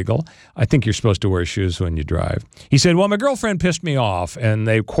is illegal. I think you're supposed to wear shoes when you drive. He said, "Well, my girlfriend pissed me off, and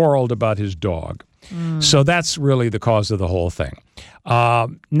they quarreled about his dog." So that's really the cause of the whole thing.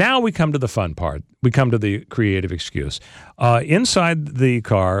 Now we come to the fun part. We come to the creative excuse. Inside the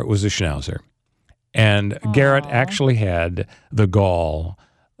car was a Schnauzer. And Garrett actually had the gall,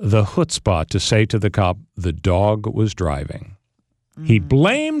 the chutzpah to say to the cop, the dog was driving. He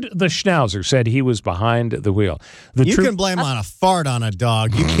blamed the Schnauzer, said he was behind the wheel. You can blame on a fart on a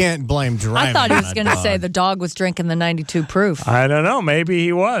dog. You can't blame driving I thought he on was a going to dog. say the dog was drinking the 92 proof. I don't know. Maybe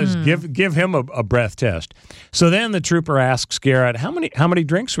he was. Give him a breath test. So then the trooper asks Garrett, "How many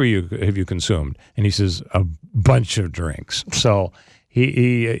drinks have you consumed?" And he says, "A bunch of drinks." So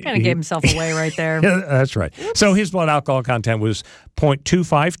he Kind of gave himself away right there. Yeah, that's right. So his blood alcohol content was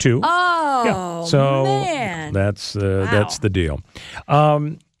 0.252. Oh, So man. that's the deal.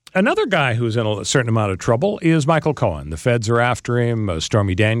 Another guy who's in a certain amount of trouble is Michael Cohen. The feds are after him.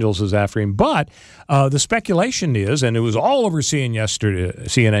 Stormy Daniels is after him. But the speculation is, and it was all over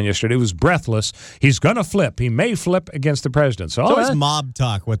CNN yesterday, it was breathless, he's going to flip. He may flip against the president. So It's always mob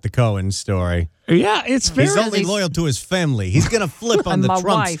talk with the Cohen story. yeah, it's very... He's only loyal to his family. He's going to flip on And the my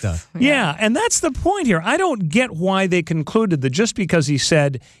Trump wife. stuff. Yeah, and that's the point here. I don't get why they concluded that just because he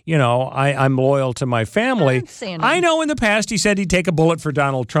said, you know, I'm loyal to my family. I'm seeing him. I know in the past he said he'd take a bullet for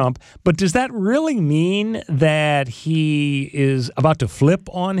Donald Trump, but does that really mean that he is about to flip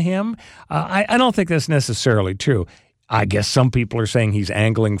on him? I don't think that's necessarily true. I guess some people are saying he's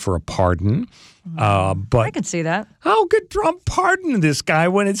angling for a pardon. I But could see that. how could Trump pardon this guy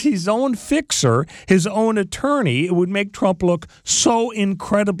when it's his own fixer, his own attorney? It would make Trump look so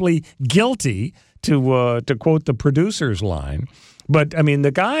incredibly guilty, to quote the producer's line. But, I mean,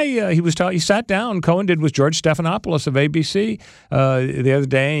 the guy, he sat down, Cohen did with George Stephanopoulos of ABC the other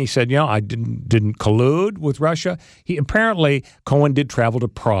day, and he said, you know, I didn't collude with Russia. Apparently, Cohen did travel to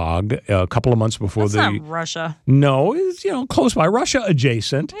Prague a couple of months before That's not Russia. No, it's, you know, close by, Russia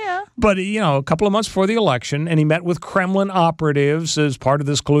adjacent. Yeah. But, you know, a couple of months before the election, and he met with Kremlin operatives as part of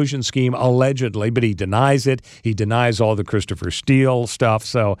this collusion scheme, allegedly, but he denies it. He denies all the Christopher Steele stuff.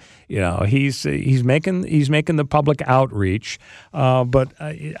 So, you know, he's making the public outreach. but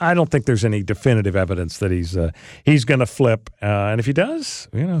I don't think there's any definitive evidence that he's going to flip. And if he does,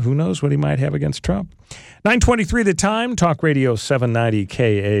 who knows what he might have against Trump. 9:23 the time. Talk Radio 790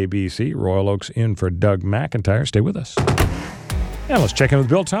 KABC. Royal Oaks in for Doug McIntyre. Stay with us. And let's check in with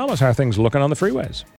Bill Thomas. How are things looking on the freeways?